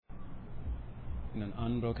in an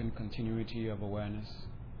unbroken continuity of awareness.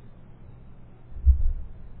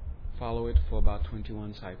 Follow it for about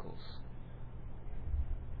 21 cycles.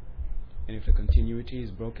 And if the continuity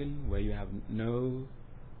is broken, where you have no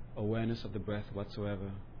awareness of the breath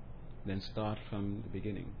whatsoever, then start from the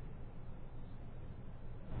beginning.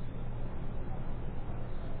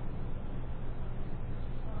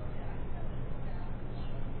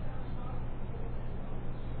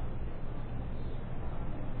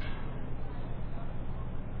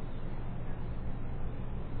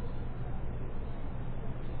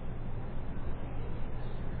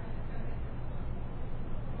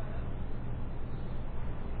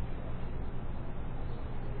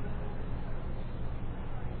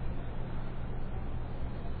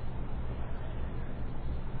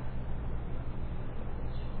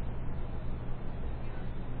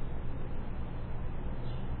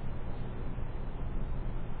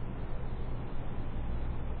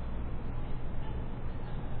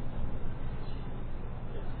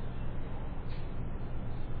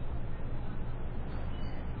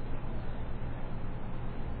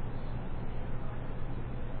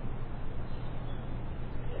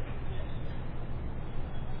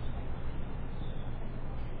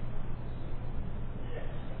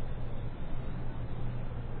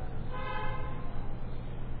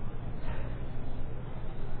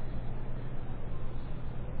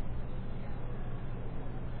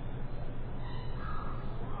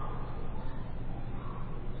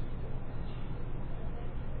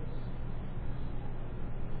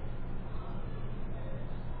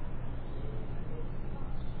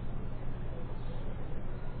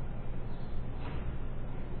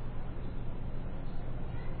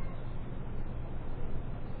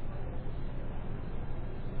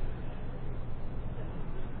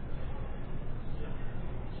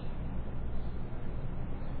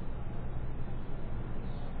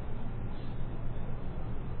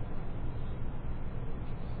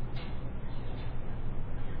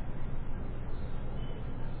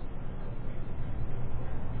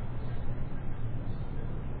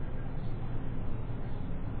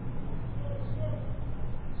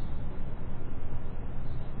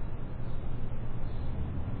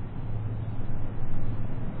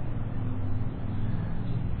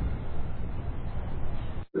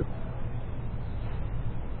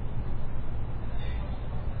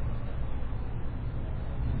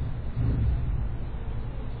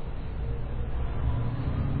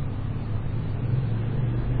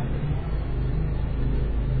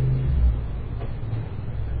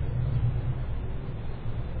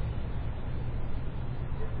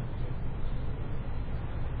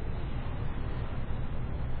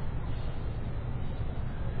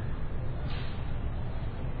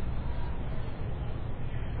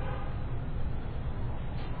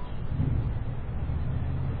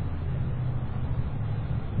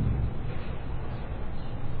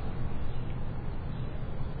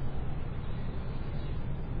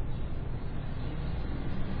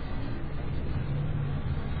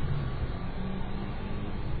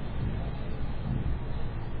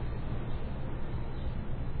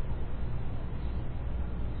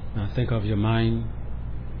 Now think of your mind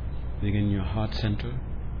being in your heart center,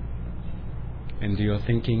 and do your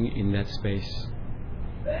thinking in that space,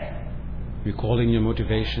 recalling your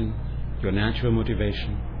motivation, your natural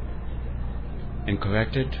motivation, and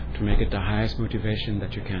correct it to make it the highest motivation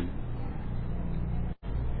that you can.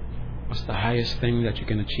 What's the highest thing that you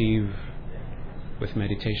can achieve with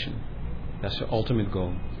meditation? That's your ultimate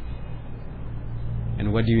goal.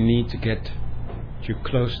 And what do you need to get you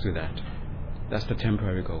close to that? That's the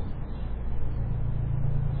temporary goal.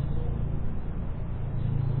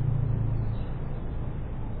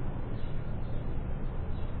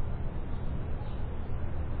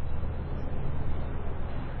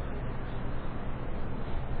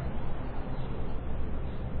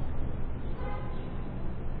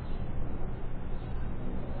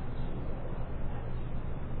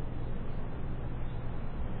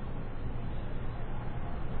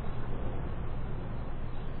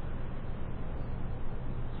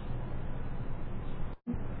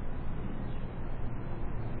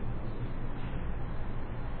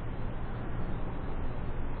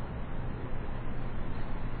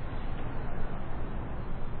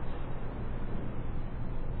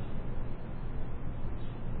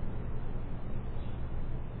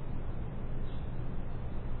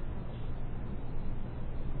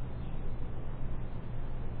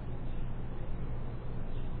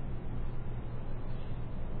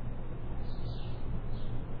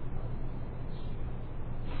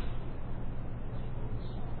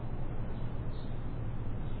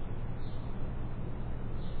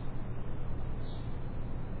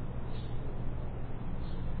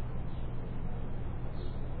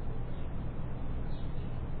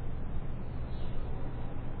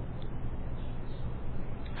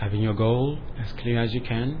 Having your goal as clear as you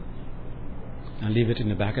can, and leave it in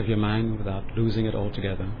the back of your mind without losing it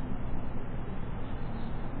altogether.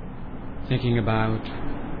 Thinking about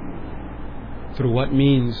through what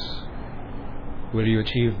means will you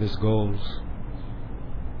achieve these goals.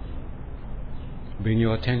 Bring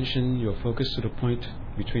your attention, your focus to the point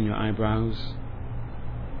between your eyebrows,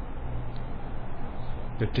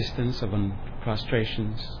 the distance of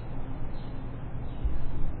prostrations,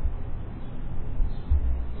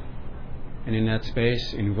 and in that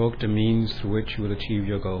space invoke the means through which you will achieve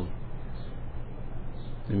your goal,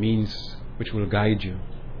 the means which will guide you,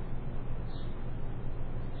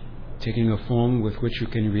 taking a form with which you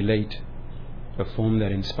can relate, a form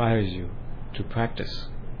that inspires you to practice,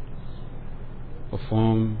 a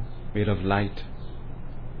form made of light,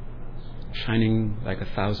 shining like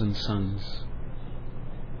 1,000 suns,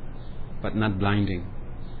 but not blinding.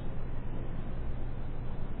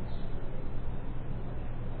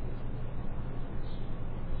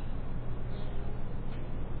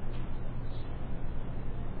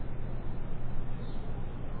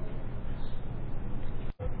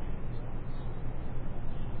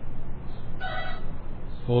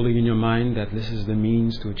 Holding in your mind that this is the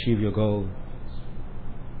means to achieve your goal.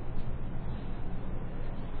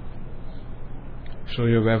 Show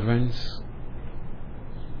your reverence.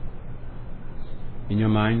 In your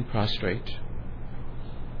mind, prostrate.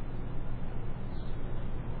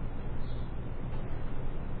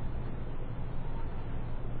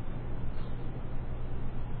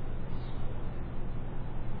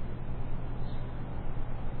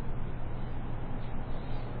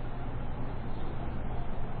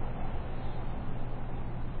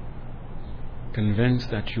 Convinced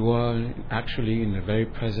that you are actually in the very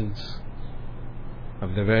presence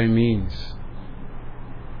of the very means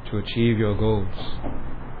to achieve your goals.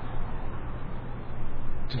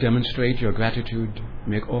 To demonstrate your gratitude,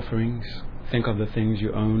 make offerings. Think of the things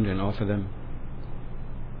you owned and offer them.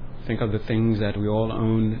 Think of the things that we all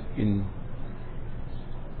own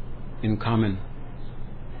in common,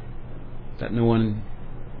 that no one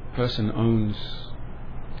person owns,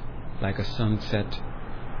 like a sunset,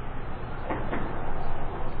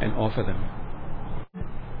 and offer them.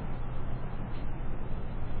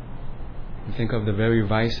 And think of the very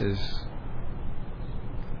vices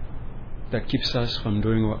that keeps us from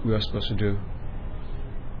doing what we are supposed to do,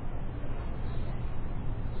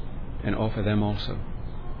 and offer them also.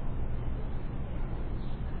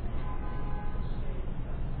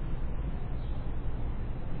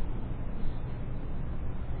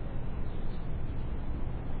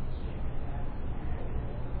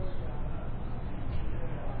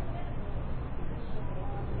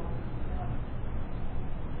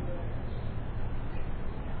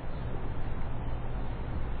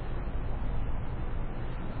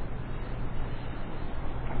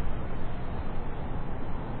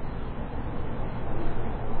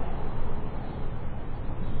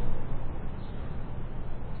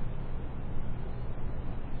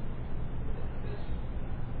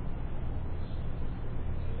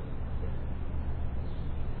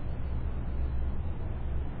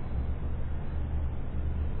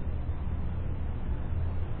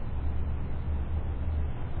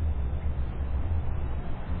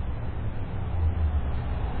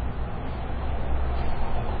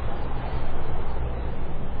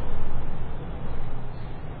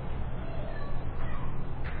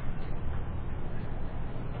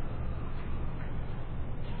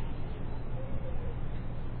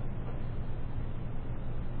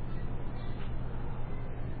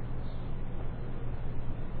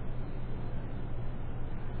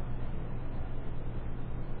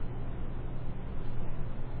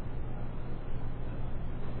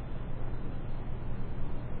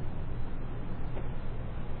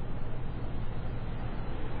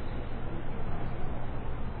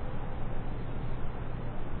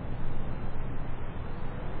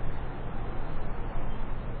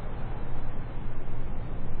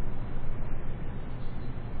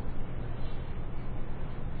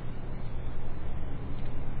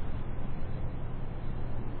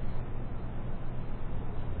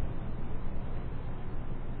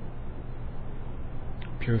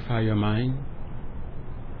 Purify your mind.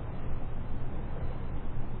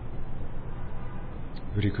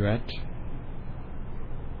 Regret,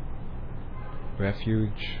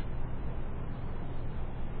 refuge,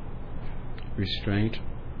 restraint,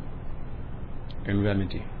 and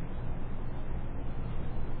remedy.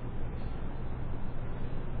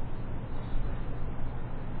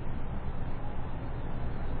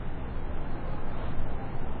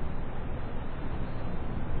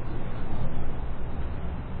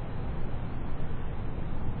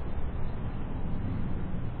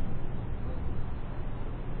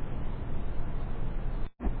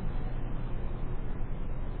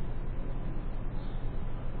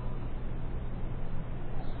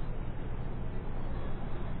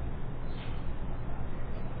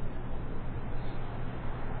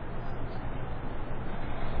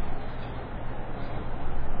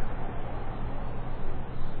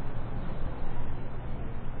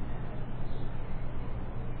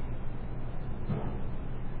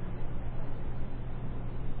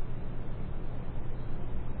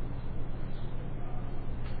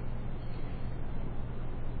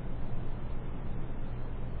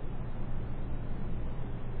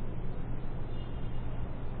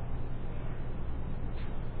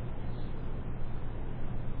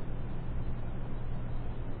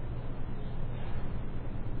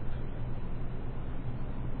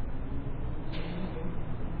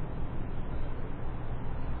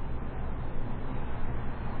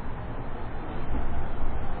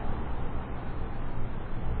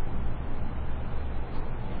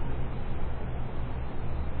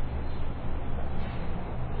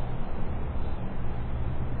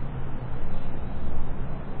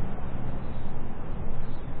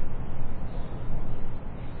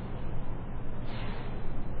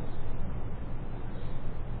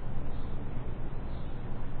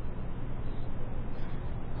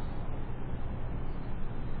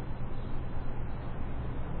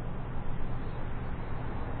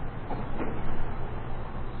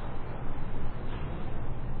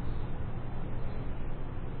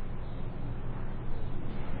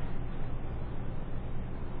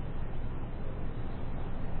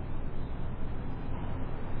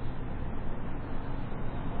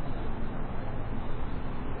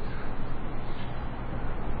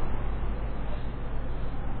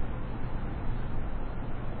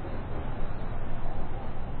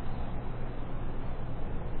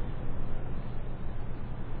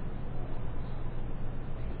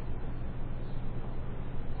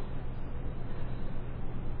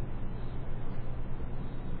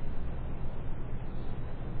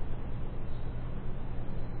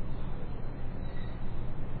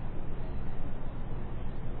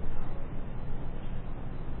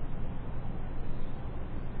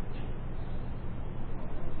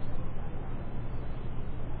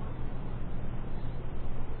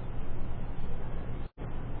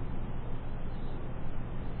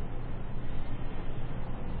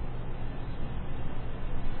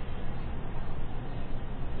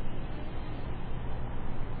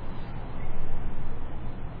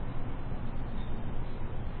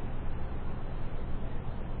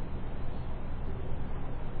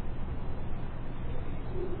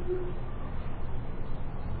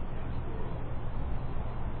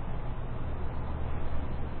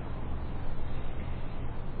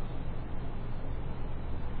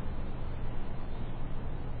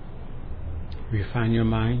 Refine your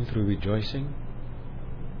mind through rejoicing,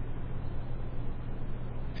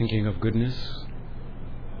 thinking of goodness,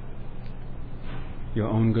 your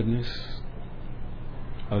own goodness,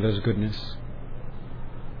 others' goodness,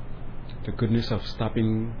 the goodness of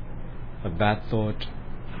stopping a bad thought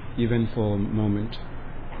even for a moment,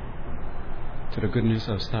 to the goodness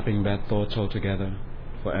of stopping bad thoughts altogether,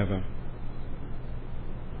 forever,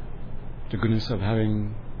 the goodness of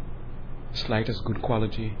having the slightest good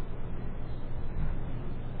quality,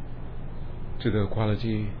 to the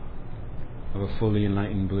quality of a fully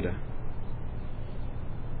enlightened Buddha.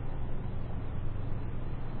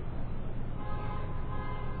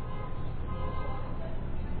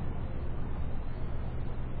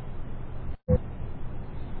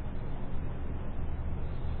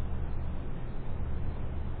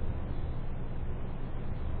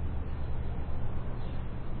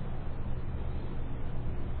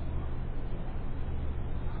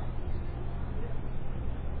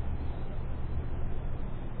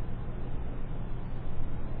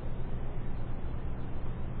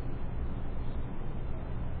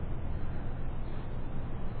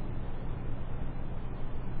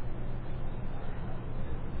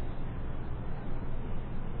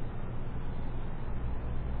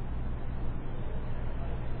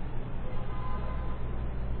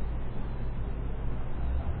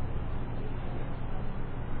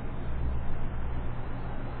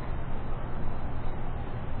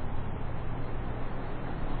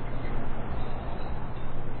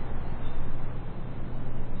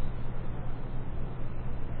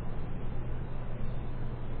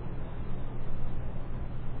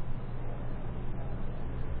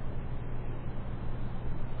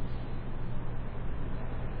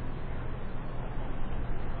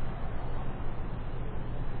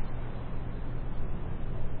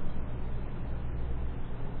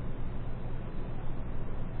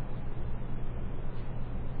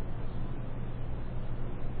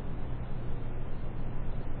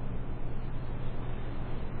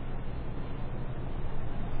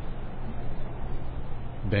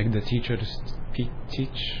 Beg the teacher to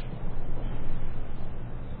teach,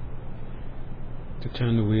 to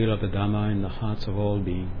turn the wheel of the Dhamma in the hearts of all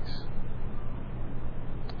beings,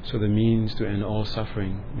 so the means to end all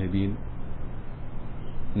suffering may be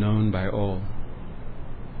known by all.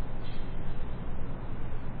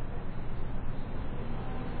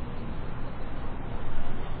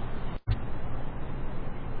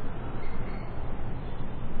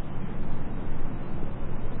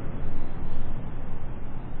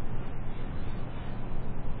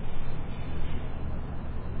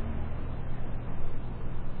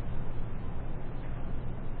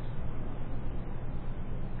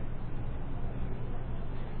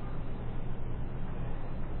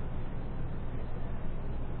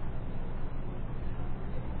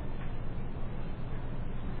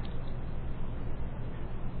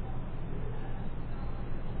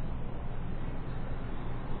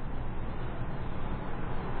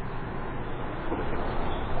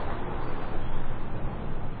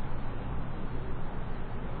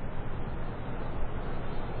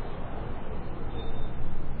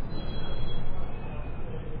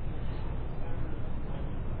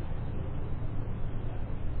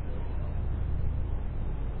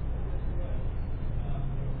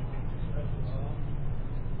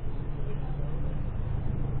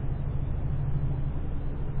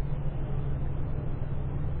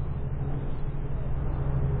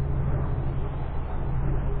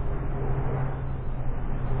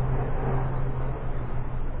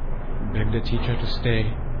 Beg the teacher to stay,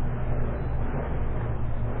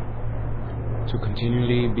 to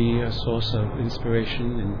continually be a source of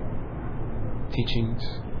inspiration and teachings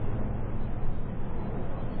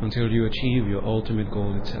until you achieve your ultimate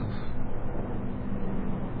goal itself.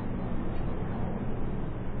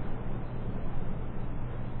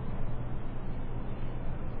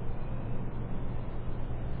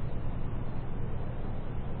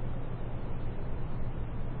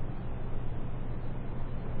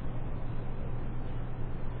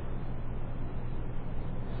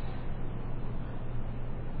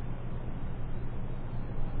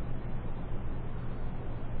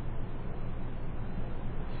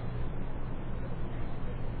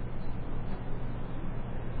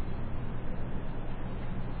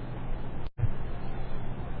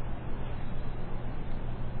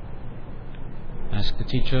 Ask the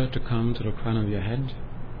teacher to come to the crown of your head.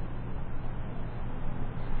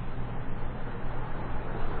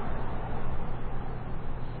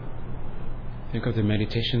 Think of the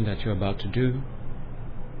meditation that you're about to do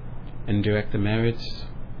and direct the merits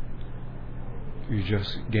you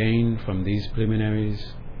just gain from these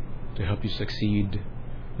preliminaries to help you succeed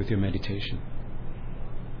with your meditation.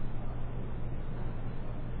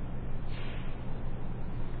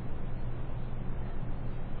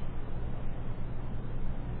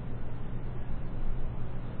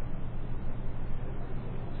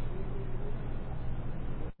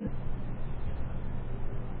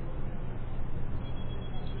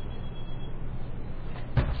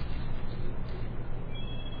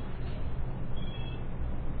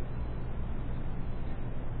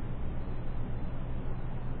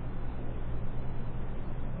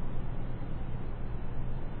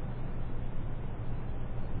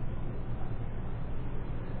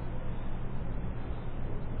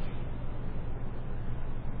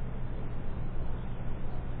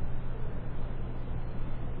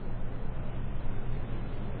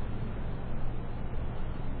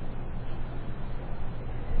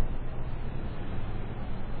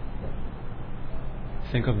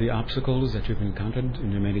 Think of the obstacles that you've encountered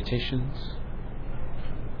in your meditations,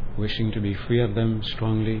 wishing to be free of them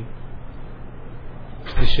strongly.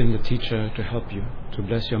 Petition the teacher to help you, to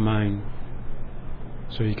bless your mind,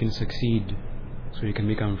 so you can succeed, so you can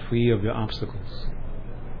become free of your obstacles,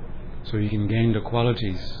 so you can gain the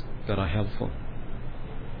qualities that are helpful.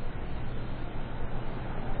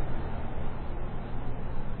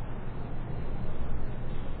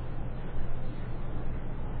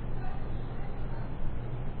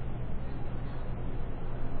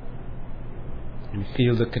 And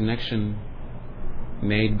feel the connection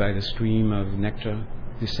made by the stream of nectar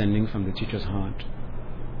descending from the teacher's heart,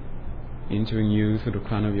 entering you through the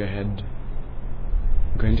crown of your head,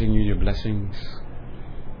 granting you your blessings,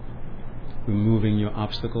 removing your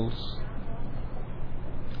obstacles,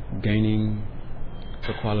 gaining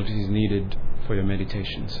the qualities needed for your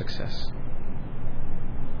meditation success.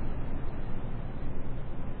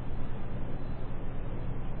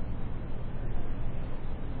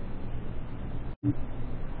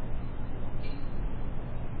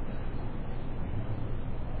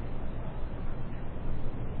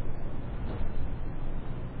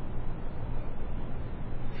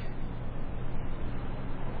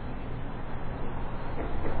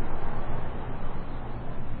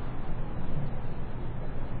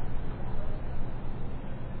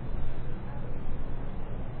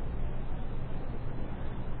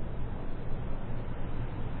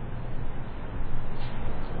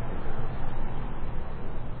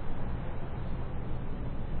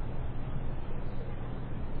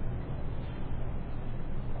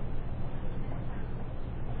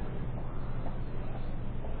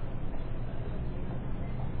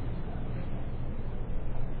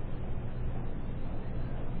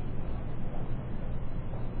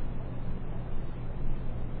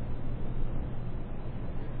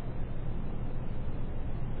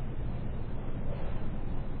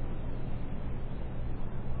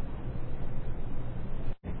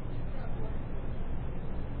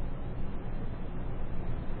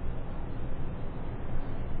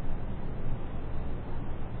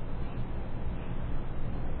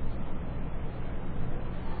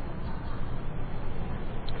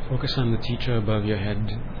 Focus on the teacher above your head.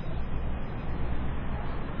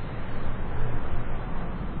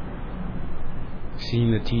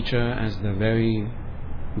 Seeing the teacher as the very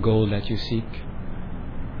goal that you seek.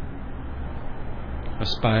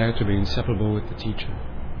 Aspire to be inseparable with the teacher.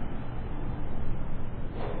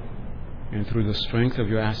 And through the strength of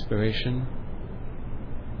your aspiration,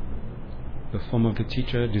 the form of the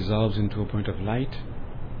teacher dissolves into a point of light,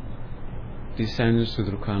 descends to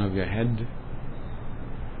the crown of your head.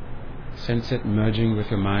 Sense it merging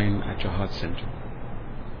with your mind at your heart center.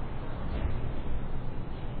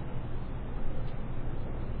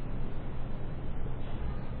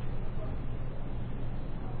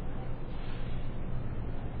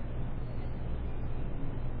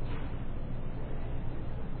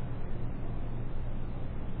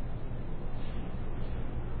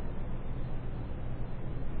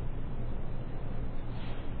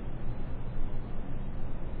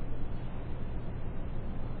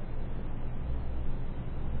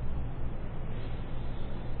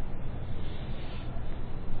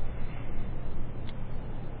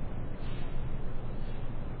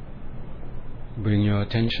 Bring your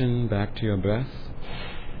attention back to your breath.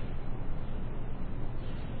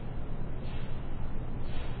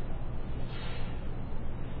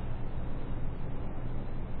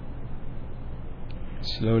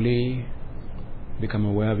 Slowly become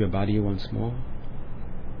aware of your body once more.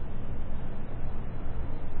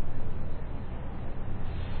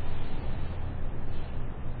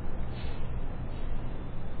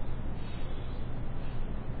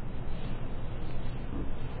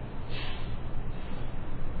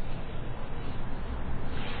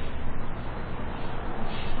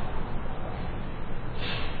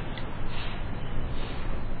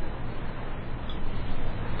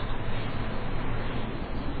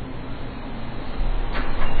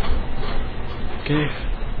 Okay.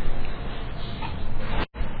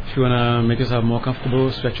 If you want to make yourself more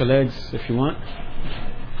comfortable, stretch your legs if you want.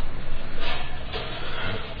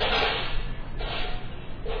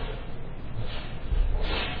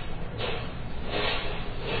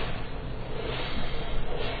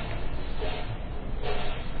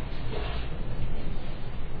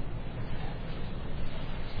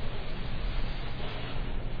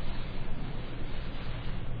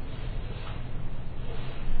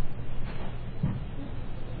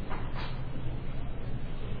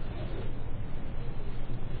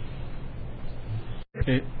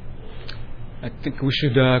 Okay. I think we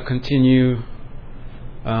should continue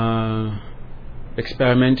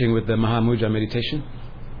experimenting with the Mahamudra meditation.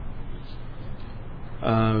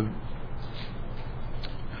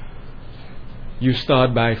 You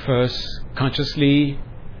start by first consciously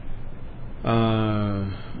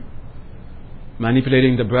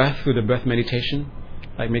manipulating the breath through the breath meditation,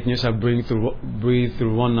 like making yourself breathe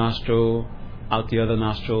through one nostril, out the other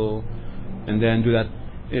nostril, and then do that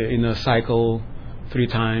in a cycle 3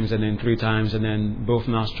 times, and then 3 times, and then both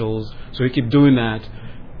nostrils. So you keep doing that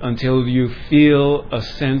until you feel a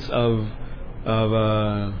sense of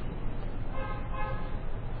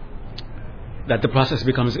that the process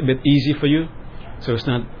becomes a bit easy for you. So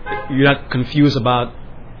you're not confused about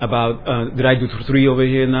did I do 3 over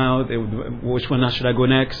here now? Which one should I go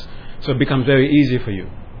next? So it becomes very easy for you.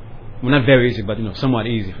 Well, not very easy, but somewhat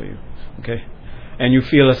easy for you. Okay, and you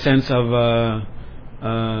feel a sense of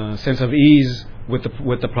ease with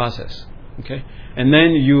the process. Okay, and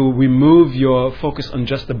then you remove your focus on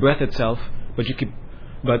just the breath itself, but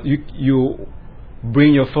you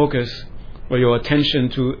bring your focus or your attention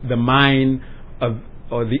to the mind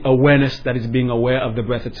or the awareness that is being aware of the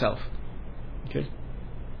breath itself. Okay,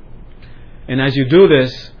 and as you do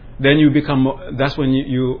this, then that's when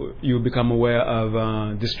you become aware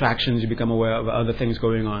of distractions. You become aware of other things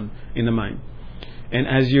going on in the mind, and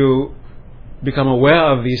as you become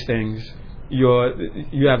aware of these things,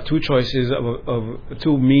 you have 2 choices of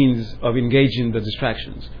 2 means of engaging the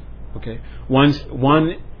distractions. Okay,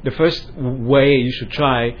 the first way you should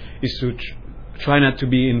try is to try not to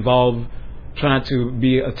be involved, try not to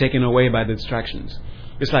be taken away by the distractions.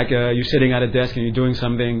 It's like you're sitting at a desk and you're doing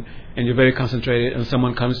something and you're very concentrated, and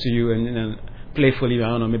someone comes to you and playfully, I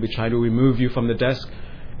don't know, maybe try to remove you from the desk,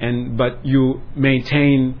 but you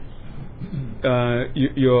maintain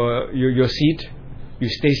your seat. You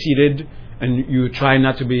stay seated, and you try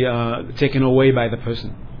not to be taken away by the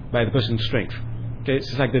person's strength. Okay, it's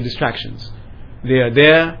just like the distractions. They are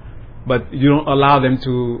there, but you don't allow them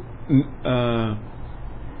to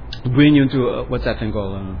bring you into what's that thing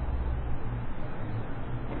called?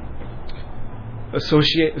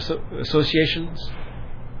 Associations,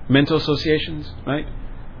 mental associations, right?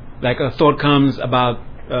 Like a thought comes about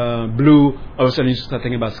blue, all of a sudden you start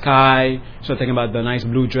thinking about sky, you start thinking about the nice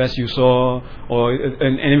blue dress you saw,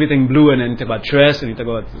 and everything blue, and then you talk about dress, and you talk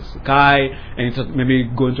about sky, and you start maybe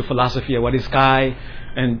go into philosophy of what is sky,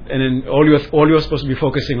 and then all you're supposed to be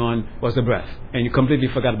focusing on was the breath, and you completely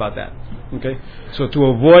forgot about that. Okay, so to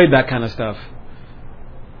avoid that kind of stuff,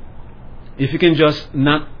 if you can just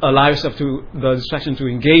not allow yourself to the distraction to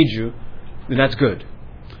engage you, then that's good.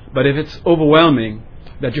 But if it's overwhelming,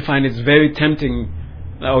 that you find it's very tempting,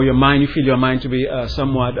 or you feel your mind to be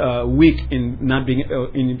somewhat weak in not being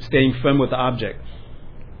in staying firm with the object,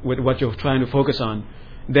 with what you're trying to focus on,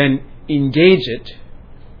 then engage it.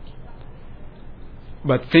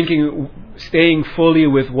 But staying fully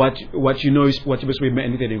with what you know is what you're supposed to be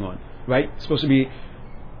meditating on, right? It's supposed to be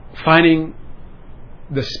finding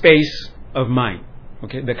the space of mind,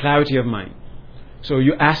 okay, the clarity of mind. So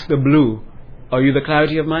you ask the blue, are you the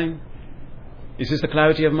clarity of mind? Is this the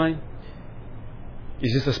clarity of mind?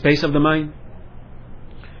 Is this the space of the mind?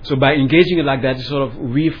 So by engaging it like that, you sort of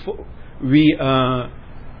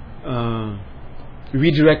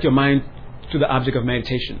redirect your mind to the object of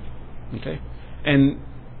meditation. Okay, and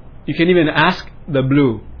you can even ask the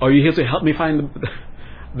blue, "Are you here to help me find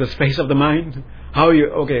the space of the mind? How are you?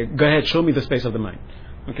 Okay, go ahead, show me the space of the mind."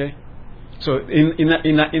 Okay, so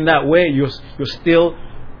in that way, you're still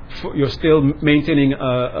maintaining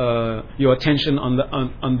your attention on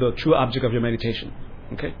the true object of your meditation.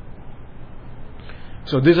 Okay.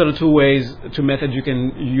 So these are the 2 methods you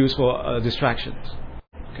can use for distractions.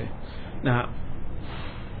 Okay. Now,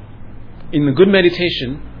 in the good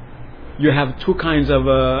meditation, you have 2 kinds of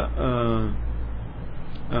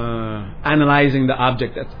analyzing the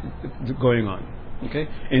object that's going on. Okay.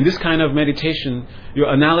 In this kind of meditation, your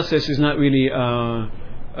analysis is not really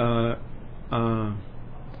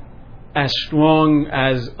as strong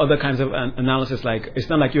as other kinds of analysis. Like, it's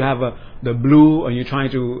not like you have the blue and you're trying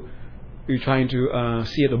to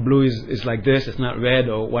see if the blue is like this, it's not red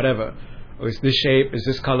or whatever, or it's this shape, it's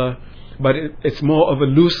this color. But it's more of a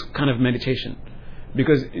loose kind of meditation,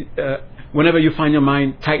 because whenever you find your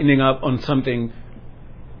mind tightening up on something,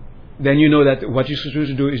 then you know that what you're supposed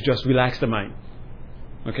to do is just relax the mind.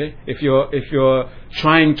 Okay, if you're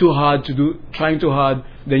trying too hard,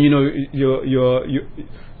 then you know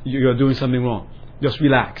you're doing something wrong. Just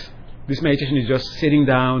relax. This meditation is just sitting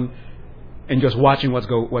down and just watching what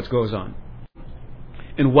goes on.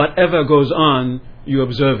 And whatever goes on, you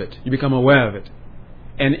observe it. You become aware of it,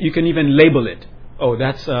 and you can even label it. Oh,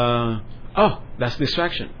 that's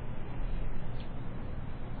distraction.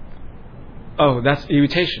 Oh, that's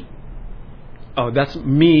irritation. Oh, that's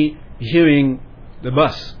me hearing the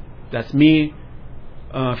bus. That's me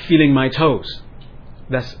feeling my toes.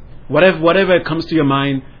 That's whatever comes to your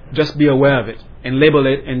mind. Just be aware of it and label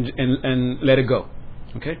it and let it go.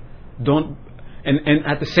 Okay? Don't and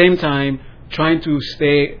at the same time trying to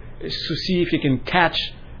see if you can catch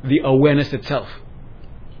the awareness itself.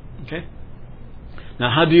 Okay? Now,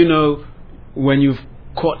 how do you know when you've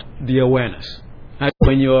caught the awareness?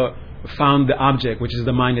 When you're found the object, which is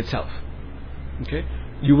the mind itself. Okay?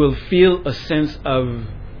 You will feel a sense of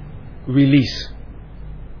release.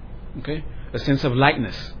 Okay? A sense of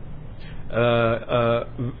lightness. A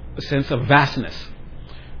sense of vastness.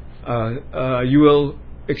 You will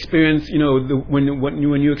experience,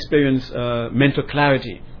 when you experience mental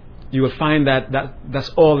clarity, you will find that's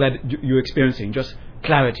all that you're experiencing, just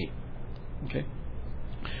clarity. Okay?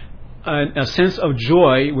 A sense of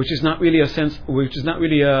joy, which is not really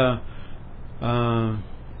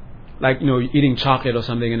like eating chocolate or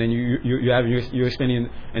something, and then you're experiencing,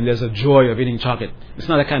 and there's a joy of eating chocolate. It's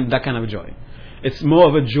not that kind of joy. It's more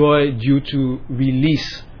of a joy due to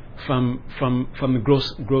release from the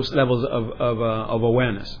gross levels of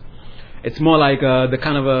awareness. It's more like the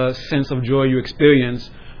kind of a sense of joy you experience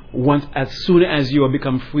as soon as you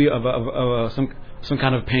become free of some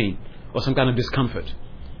kind of pain or some kind of discomfort.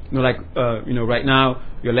 Right now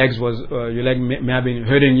your leg may have been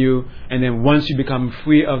hurting you, and then once you become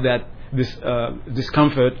free of that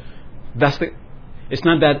discomfort, it's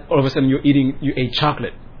not that all of a sudden you ate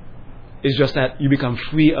chocolate. It's just that you become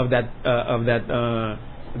free of that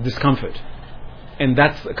discomfort, and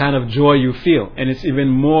that's the kind of joy you feel, and it's even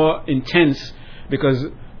more intense because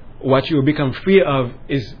what you become free of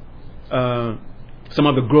is some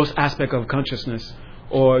of the gross aspect of consciousness,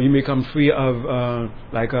 or you become free of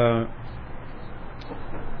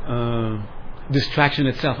distraction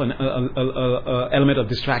itself, an element of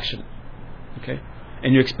distraction. Okay,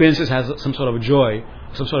 and your experiences has some sort of joy,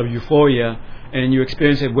 some sort of euphoria, and you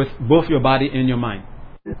experience it with both your body and your mind.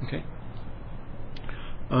 Okay.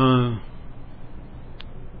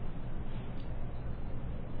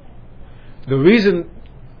 The reason,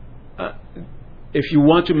 if you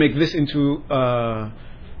want to make this into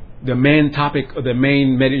the main topic or the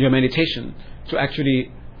main your meditation, to actually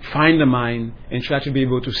find the mind and to actually be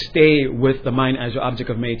able to stay with the mind as your object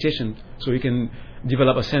of meditation, so you can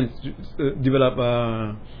develop a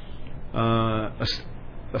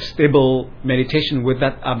stable meditation with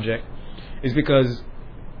that object, is because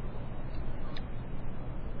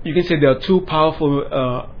you can say there are two powerful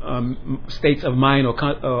states of mind or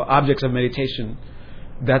objects of meditation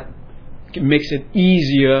that makes it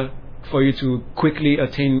easier for you to quickly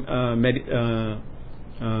attain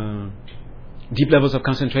deep levels of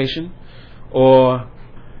concentration, or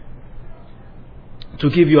to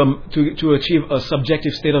give you to achieve a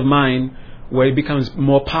subjective state of mind where it becomes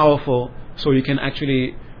more powerful, so you can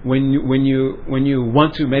actually, when you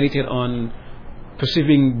want to meditate on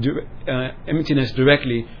perceiving emptiness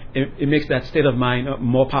directly, it makes that state of mind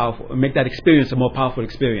more powerful, make that experience a more powerful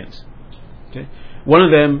experience. Okay? One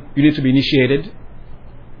of them, you need to be initiated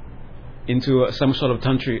into some sort of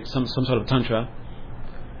tantra,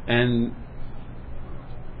 and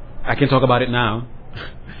I can talk about it now.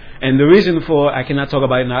 And the reason for I cannot talk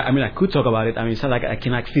about it now, I could talk about it. It's not like I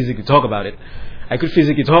cannot physically talk about it. I could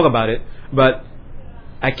physically talk about it, but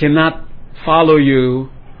I cannot follow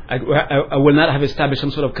you. I will not have established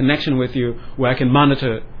some sort of connection with you where I can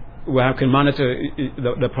monitor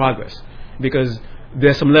the progress, because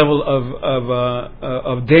there's some level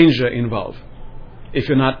of danger involved if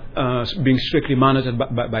you're not being strictly monitored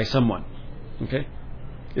by someone. Okay,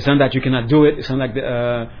 it's not that you cannot do it. It's not like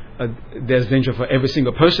there's danger for every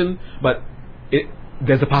single person, but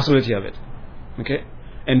there's the possibility of it. Okay,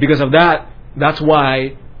 and because of that, that's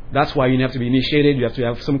why you have to be initiated. You have to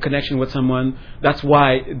have some connection with someone. That's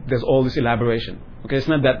why there's all this elaboration. Okay, it's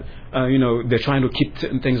not that they're trying to keep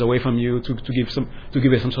things away from you to give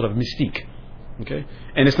it some sort of mystique. Okay,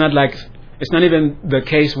 and it's not even the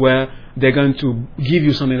case where they're going to give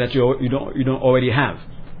you something that you don't already have.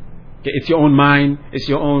 Okay? It's your own mind. It's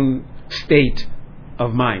your own state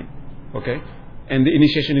of mind. Okay, and the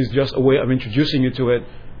initiation is just a way of introducing you to it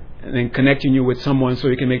and then connecting you with someone so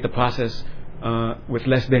you can make the process with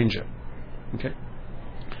less danger. Okay.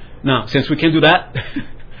 Now, since we can do that,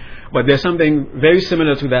 but there's something very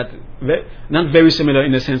similar to that. Not very similar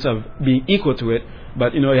in the sense of being equal to it,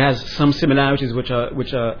 but it has some similarities which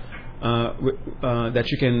are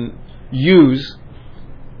that you can use,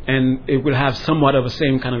 and it will have somewhat of the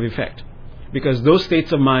same kind of effect. Because those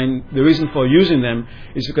states of mind, the reason for using them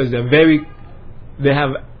is because they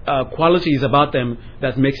have qualities about them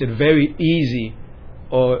that makes it very easy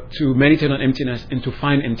or to meditate on emptiness and to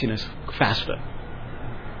find emptiness faster.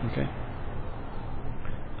 Okay.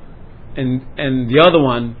 And the other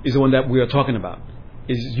one is the one that we are talking about,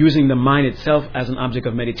 is using the mind itself as an object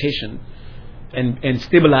of meditation and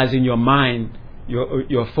stabilizing your mind,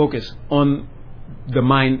 your focus on the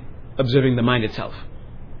mind, observing the mind itself.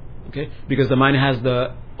 Okay? Because the mind has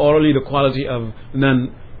the quality of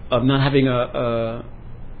not having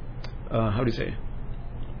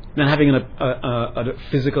not having a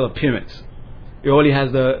physical appearance. It only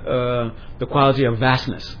has the quality of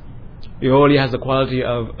vastness. It only has the quality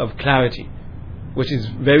of clarity, which is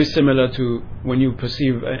very similar to when you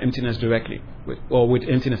perceive emptiness directly, with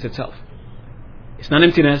emptiness itself. It's not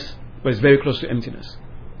emptiness, but it's very close to emptiness.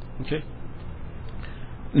 Okay.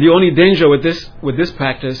 The only danger with this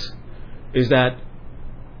practice is that,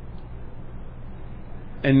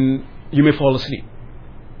 and you may fall asleep.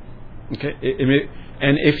 Okay.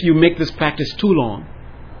 And if you make this practice too long,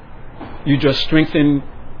 you just strengthen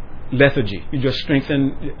lethargy. You just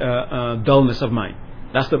strengthen dullness of mind.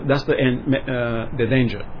 That's the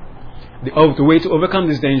danger. The way to overcome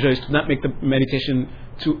this danger is to not make the meditation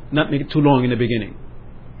not make it too long in the beginning.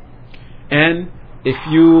 And if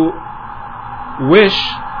you wish,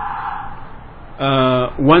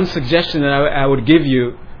 one suggestion that I would give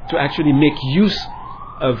you to actually make use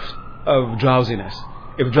of drowsiness.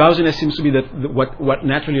 If drowsiness seems to be what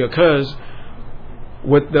naturally occurs,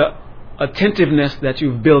 with the attentiveness that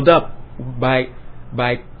you've built up by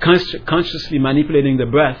consciously manipulating the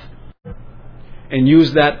breath, and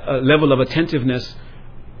use that level of attentiveness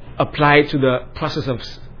applied to the process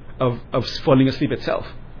of falling asleep itself,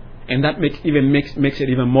 and that makes it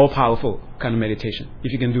even more powerful kind of meditation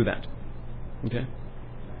if you can do that. Okay.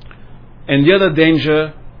 And the other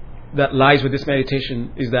danger that lies with this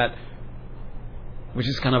meditation is that, which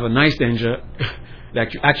is kind of a nice danger,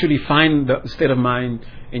 that you actually find the state of mind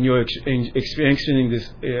and you're experiencing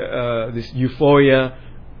this euphoria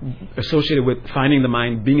associated with finding the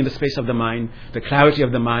mind, being in the space of the mind, the clarity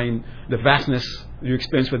of the mind, the vastness you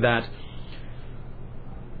experience with that.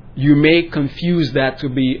 You may confuse that to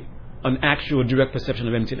be an actual direct perception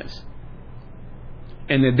of emptiness.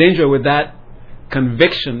 And the danger with that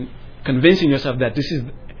conviction, convincing yourself that this is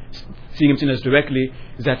seeing emptiness directly,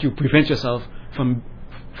 is that you prevent yourself from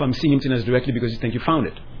seeing emptiness directly because you think you found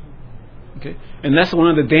it. Okay? And that's one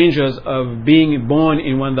of the dangers of being born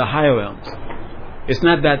in one of the higher realms. It's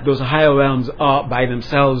not that those higher realms are by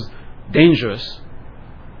themselves dangerous,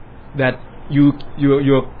 that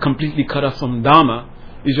you're completely cut off from Dharma.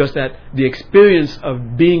 It's just that the experience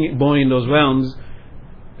of being born in those realms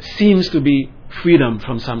seems to be freedom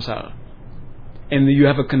from samsara, and you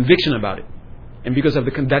have a conviction about it. And because of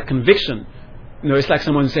that conviction, it's like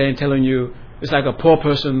someone telling you, it's like a poor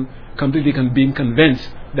person completely being convinced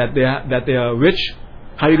that they are rich.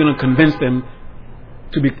 How are you going to convince them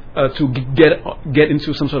to get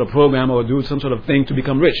into some sort of program or do some sort of thing to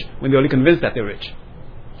become rich when they're already convinced that they're rich?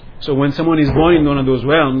 So when someone is born in one of those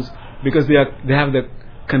realms, because they have the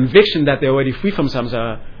conviction that they're already free from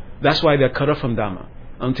samsara, that's why they're cut off from Dharma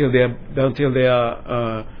until that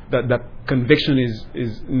conviction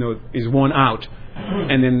is worn out,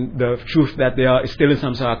 and then the truth that they are still in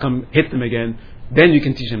samsara hit them again. Then you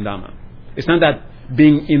can teach them Dharma. It's not that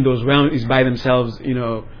being in those realms is by themselves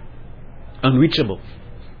unreachable.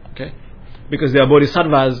 Okay, because they are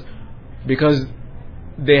bodhisattvas, because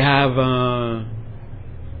they have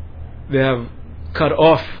cut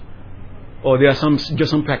off, or they are just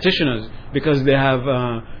some practitioners, because they have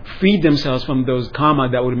freed themselves from those karma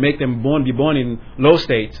that would make them be born in low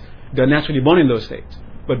states. They're naturally born in those states,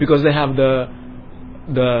 but because they have the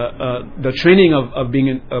training of being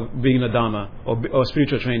in a Dharma or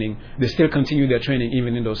spiritual training, they still continue their training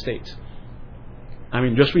even in those states. I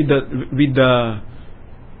mean, just read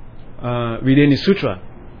any sutra.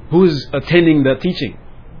 Who's attending the teaching?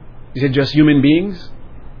 Is it just human beings?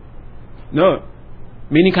 No,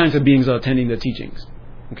 many kinds of beings are attending the teachings.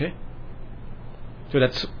 Okay, so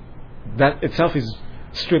that itself is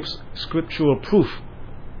scriptural proof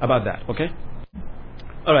about that. Okay,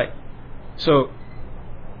 all right. So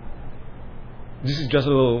this is just a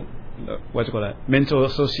little mental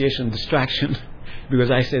association distraction because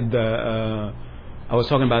I said I was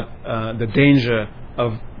talking about the danger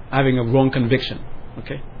of having a wrong conviction.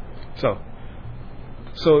 Okay, so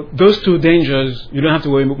those two dangers, you don't have to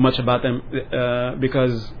worry much about them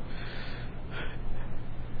because,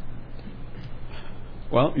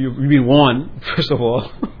 well, you've been warned, first of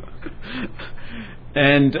all,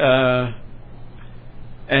 and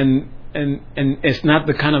and it's not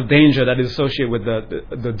the kind of danger that is associated with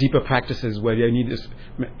the deeper practices where you need this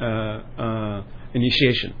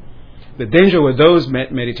initiation. The danger with those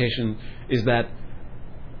meditation is that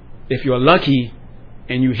if you're lucky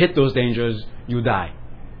and you hit those dangers, you die.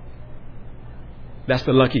 That's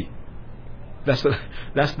the lucky. That's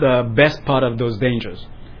the best part of those dangers.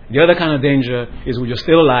 The other kind of danger is when you're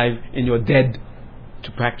still alive and you're dead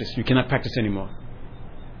to practice. You cannot practice anymore.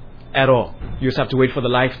 At all. You just have to wait for the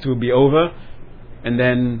life to be over, and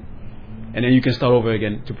then you can start over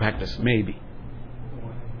again to practice, maybe.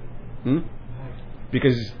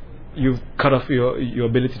 Because you've cut off your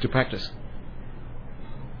ability to practice.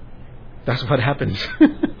 That's what happens. How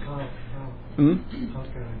can I do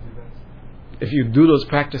that? If you do those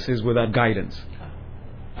practices without guidance,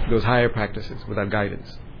 those higher practices without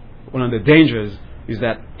guidance, one of the dangers is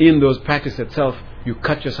that in those practices itself, you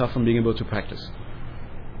cut yourself from being able to practice.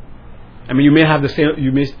 I mean, you may have the same.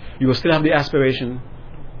 You will still have the aspiration.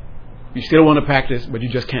 You still want to practice, but you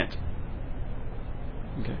just can't.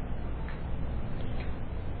 Okay.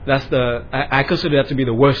 I consider that to be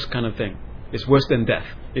the worst kind of thing. It's worse than death.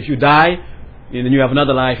 If you die, and then you have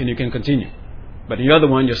another life and you can continue. But in the other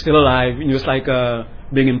one, you're still alive, and it's like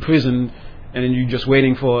being imprisoned, and then you're just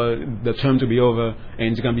waiting for the term to be over,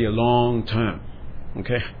 and it's going to be a long term.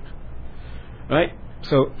 Okay? Right?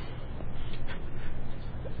 So,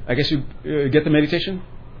 I guess you get the meditation?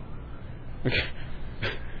 Okay.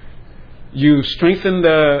 You strengthen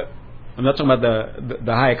I'm not talking about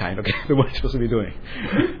the higher kind, okay? The one you're supposed to be doing.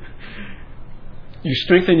 You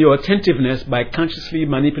strengthen your attentiveness by consciously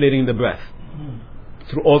manipulating the breath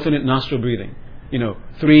through alternate nostril breathing.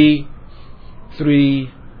 3, 3,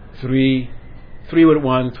 3, 3 with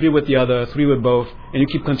one, 3 with the other, 3 with both, and you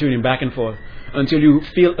keep continuing back and forth until you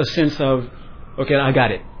feel a sense of, okay, I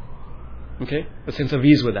got it. Okay? A sense of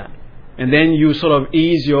ease with that. And then you sort of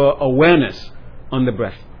ease your awareness on the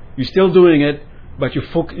breath. You're still doing it, but you're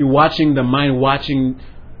watching the mind, watching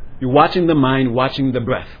the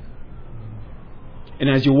breath. And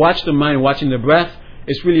as you watch the mind watching the breath,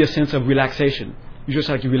 it's really a sense of relaxation. You're just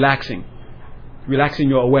like relaxing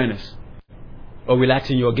your awareness, or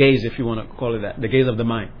relaxing your gaze, if you want to call it that, the gaze of the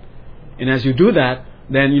mind. And as you do that,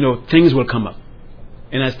 then things will come up.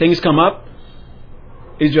 And as things come up,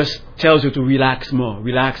 it just tells you to relax more.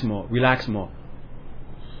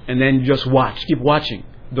 And then you just watch, keep watching.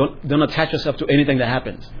 Don't attach yourself to anything that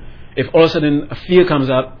happens. If all of a sudden a fear comes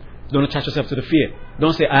up, don't attach yourself to the fear.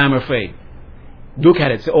 Don't say, I am afraid. Look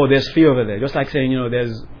at it. Say, oh, there's fear over there. Just like saying,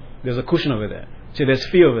 there's a cushion over there. Say, there's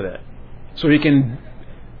fear over there. So you can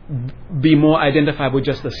be more identified with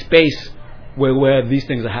just the space where these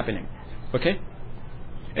things are happening. Okay?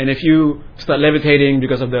 And if you start levitating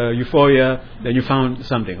because of the euphoria, then you found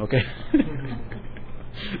something. Okay?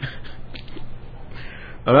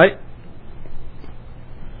 All right?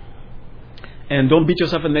 And don't beat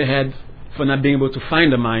yourself in the head for not being able to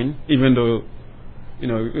find the mind, even though,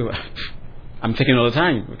 I'm taking all the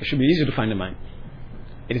time. It should be easy to find the mind.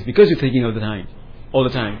 It is because you're taking all the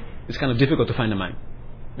time. It's kind of difficult to find the mind.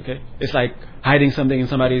 Okay? It's like hiding something in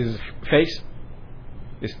somebody's face.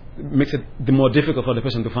 It makes it the more difficult for the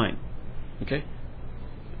person to find. Okay?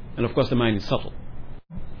 And of course the mind is subtle.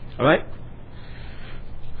 Alright?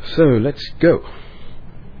 So let's go.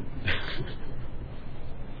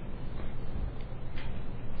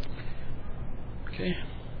 Okay.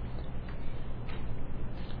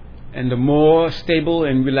 And the more stable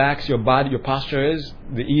and relaxed your body, your posture is,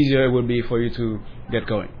 the easier it will be for you to get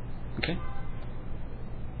going. Okay?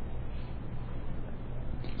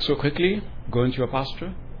 So quickly, go into your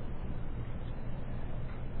posture.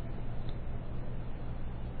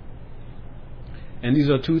 And these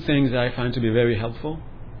are two things that I find to be very helpful.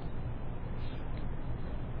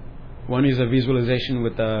 One is a visualization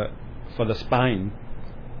for the spine.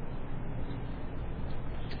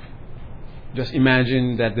 Just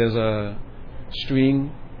imagine that there's a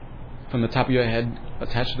string from the top of your head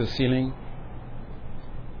attached to the ceiling,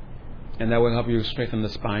 and that will help you straighten the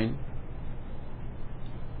spine.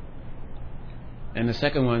 And the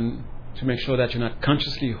second one, to make sure that you're not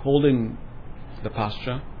consciously holding the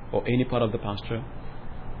posture or any part of the posture,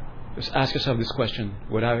 just ask yourself this question: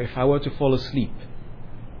 if I were to fall asleep,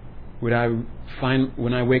 when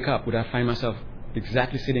I wake up, would I find myself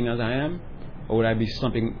exactly sitting as I am, or would I be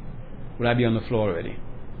slumping? Would I be on the floor already?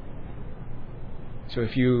 So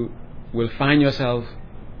if you will find yourself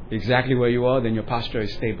exactly where you are, then your posture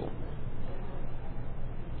is stable.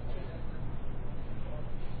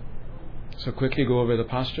 So quickly go over the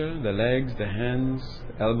posture, the legs, the hands,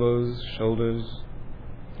 the elbows, shoulders,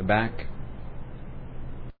 the back,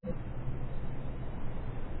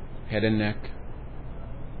 head and neck.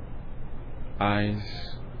 eyes,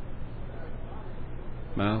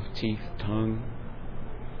 mouth, teeth, tongue.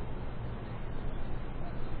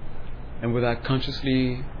 And without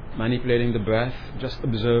consciously manipulating the breath, just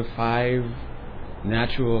observe 5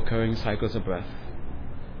 natural occurring cycles of breath.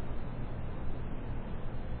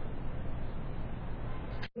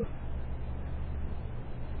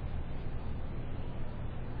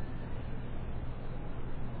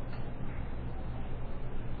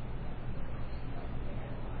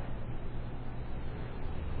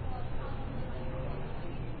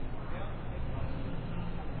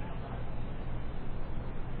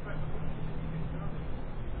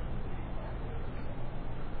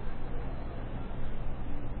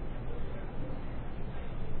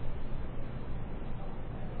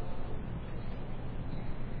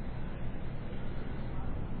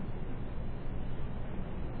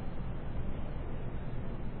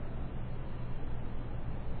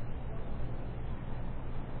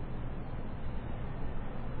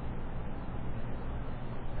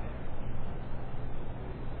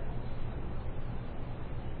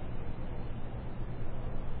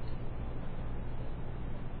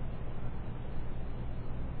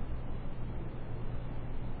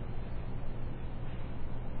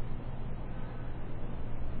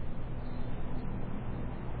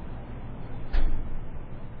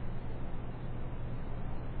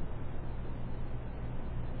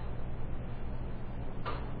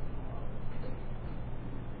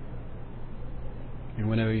 And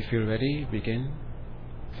whenever you feel ready, begin.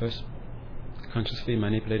 First, consciously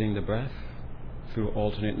manipulating the breath through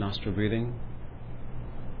alternate nostril breathing.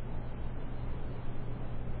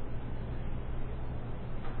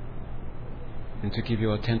 And to keep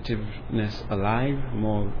your attentiveness alive,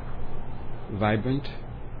 more vibrant,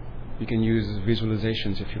 you can use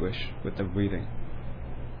visualizations if you wish with the breathing.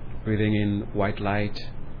 Breathing in white light,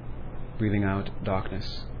 breathing out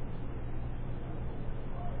darkness.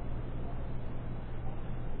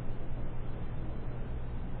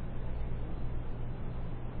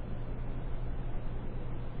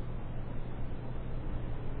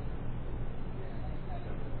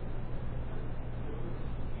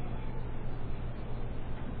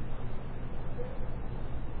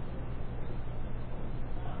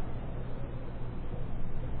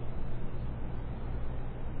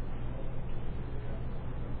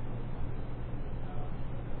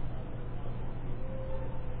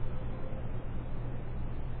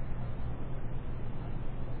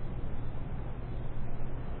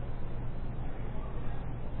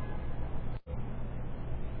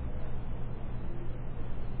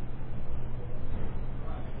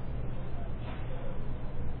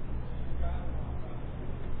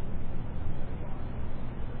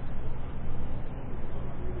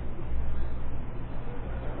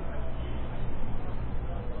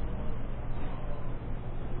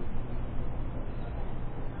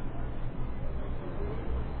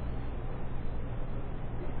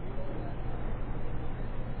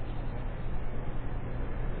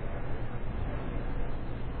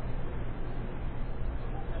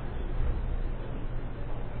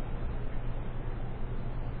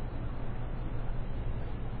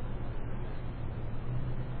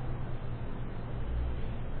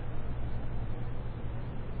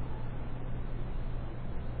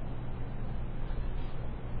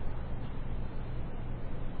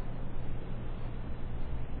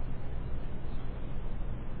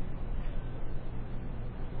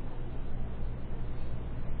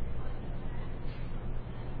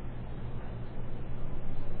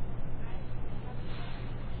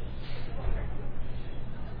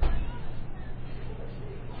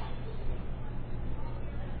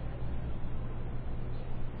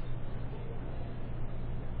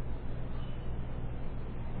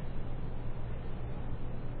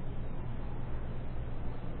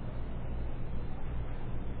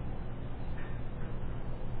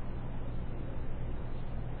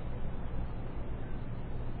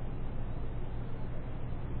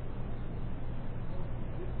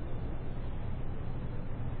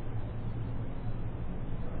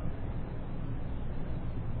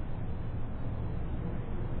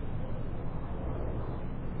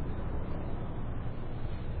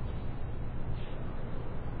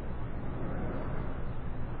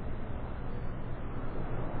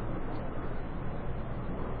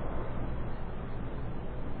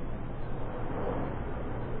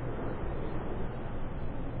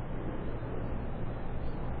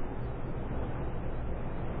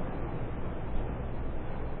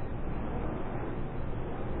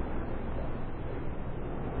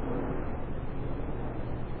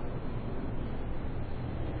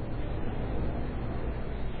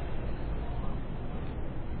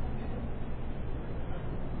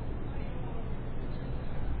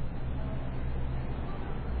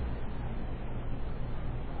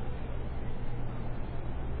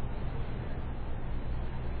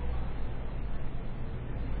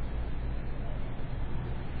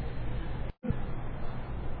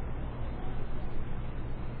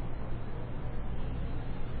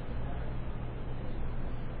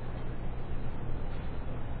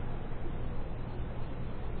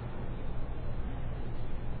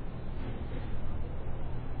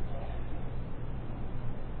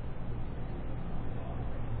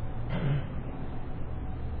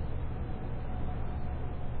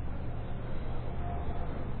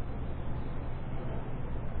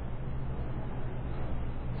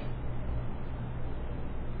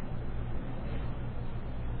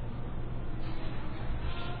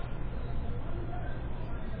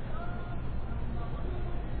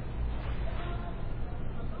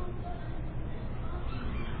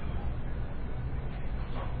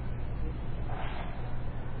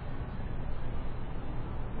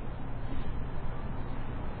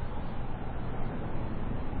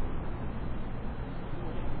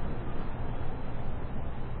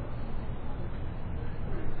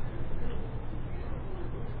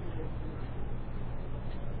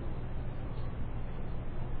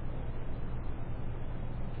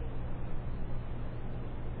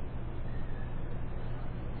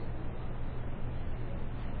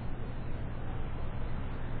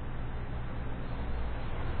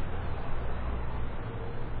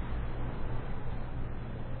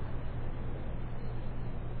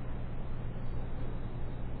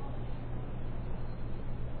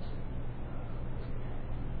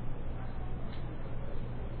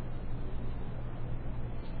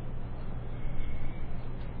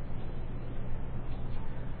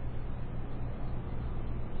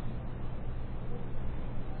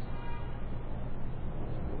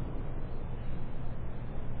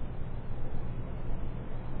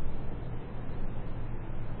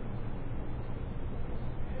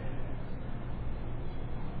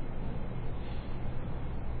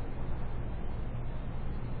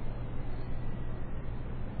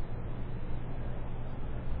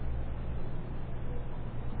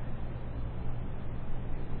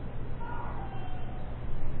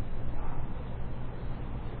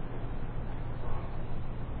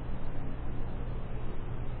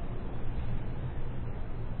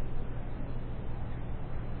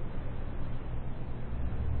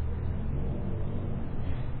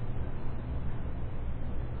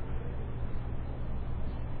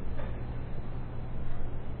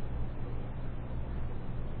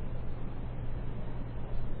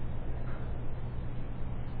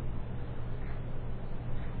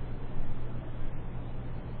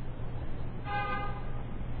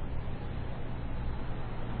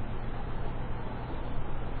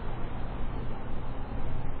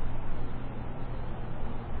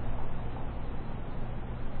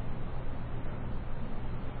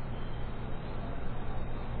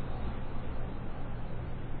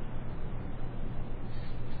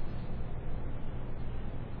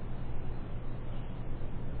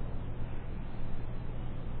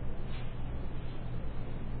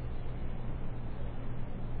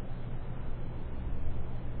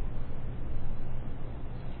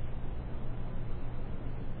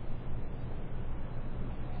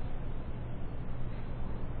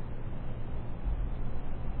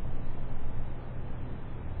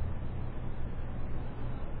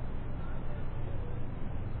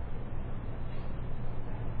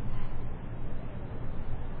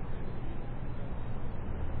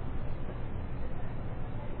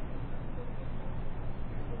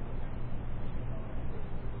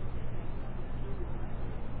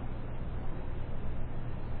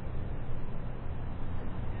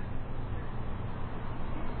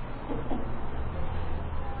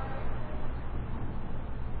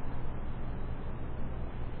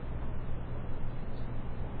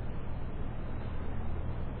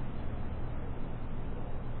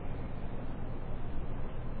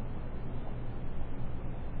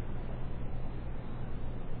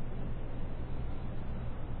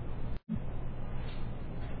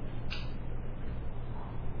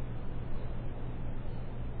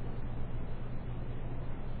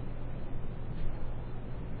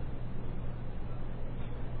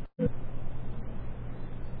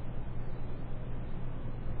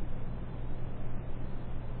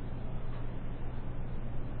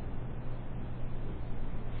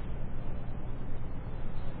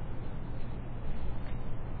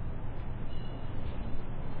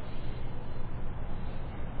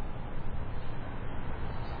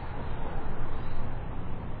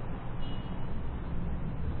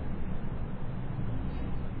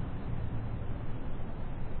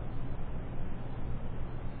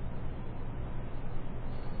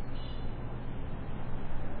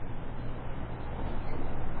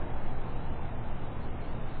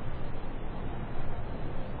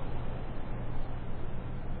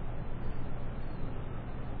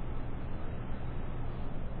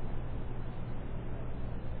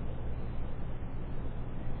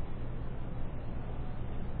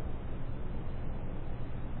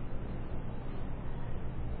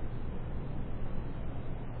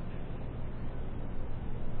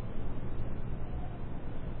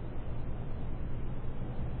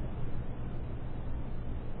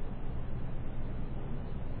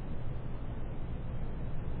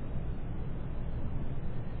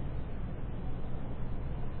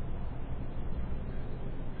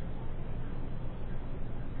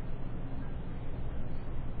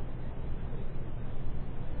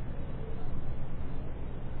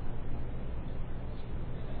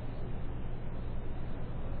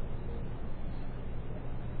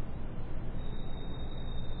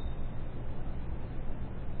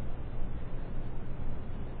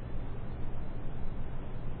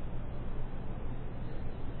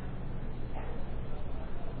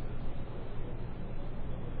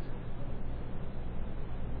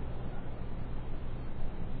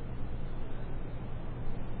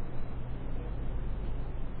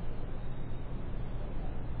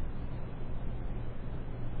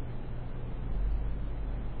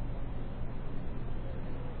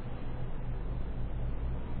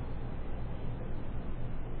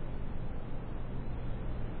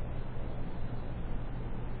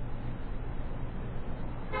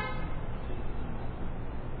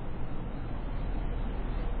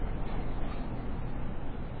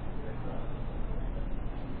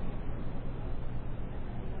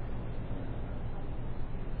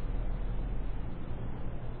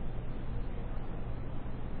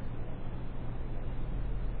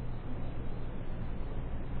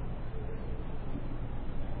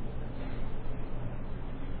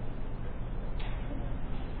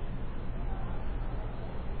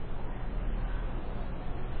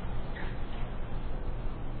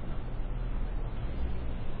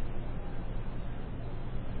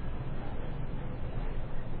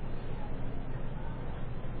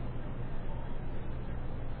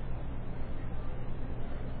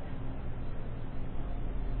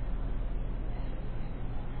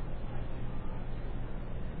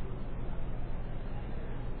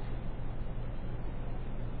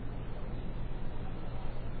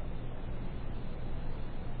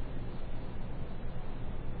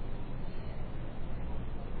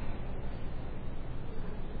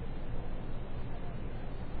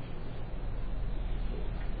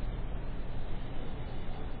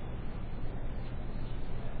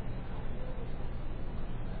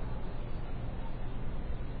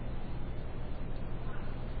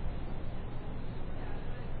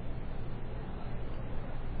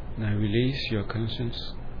 Now release your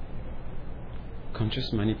conscious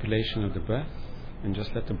manipulation of the breath and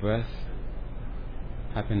just let the breath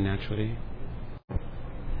happen naturally.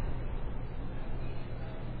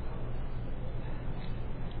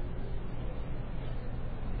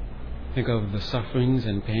 Think of the sufferings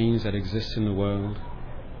and pains that exist in the world,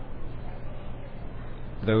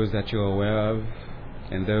 those that you're aware of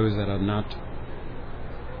and those that are not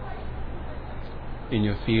in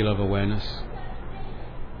your field of awareness,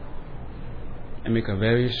 and make a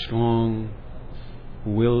very strong,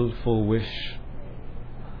 willful wish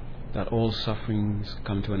that all sufferings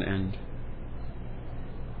come to an end,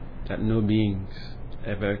 that no beings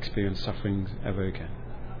ever experience sufferings ever again.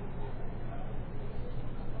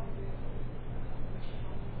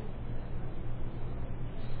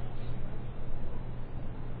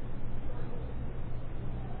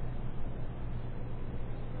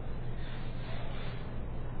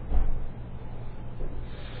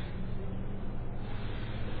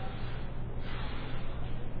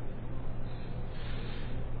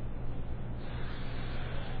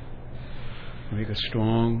 Make a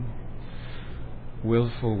strong,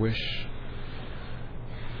 willful wish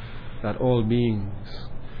that all beings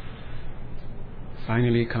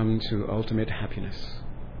finally come to ultimate happiness.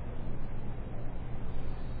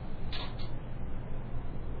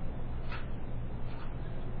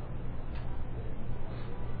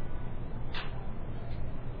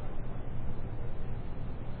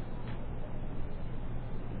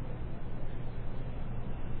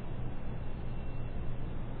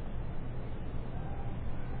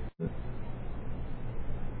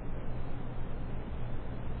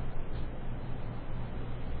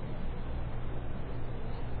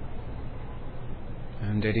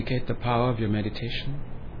 And dedicate the power of your meditation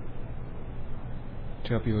to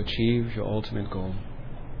help you achieve your ultimate goal.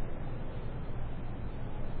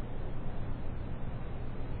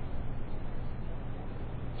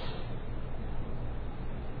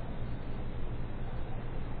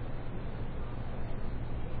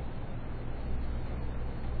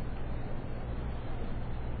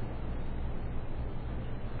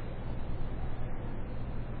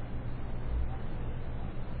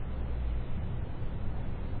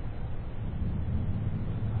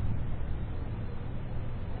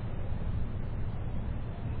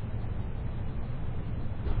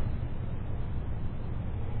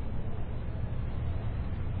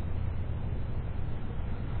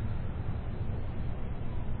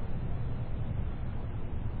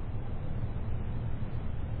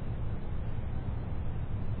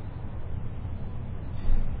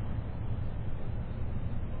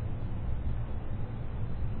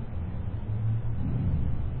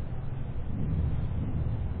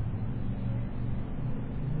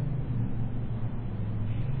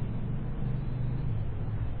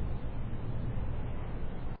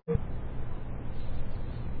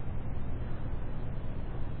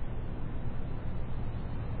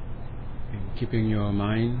 Keeping your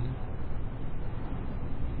mind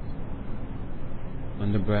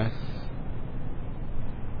on the breath,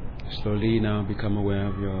 slowly now become aware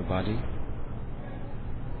of your body.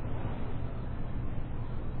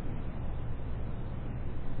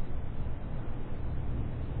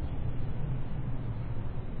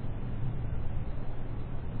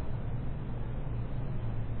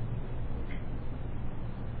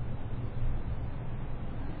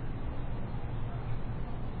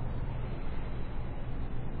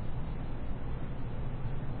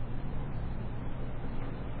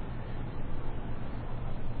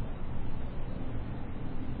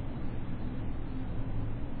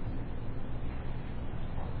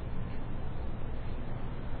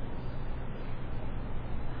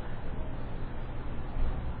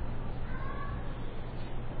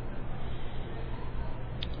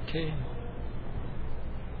 Okay.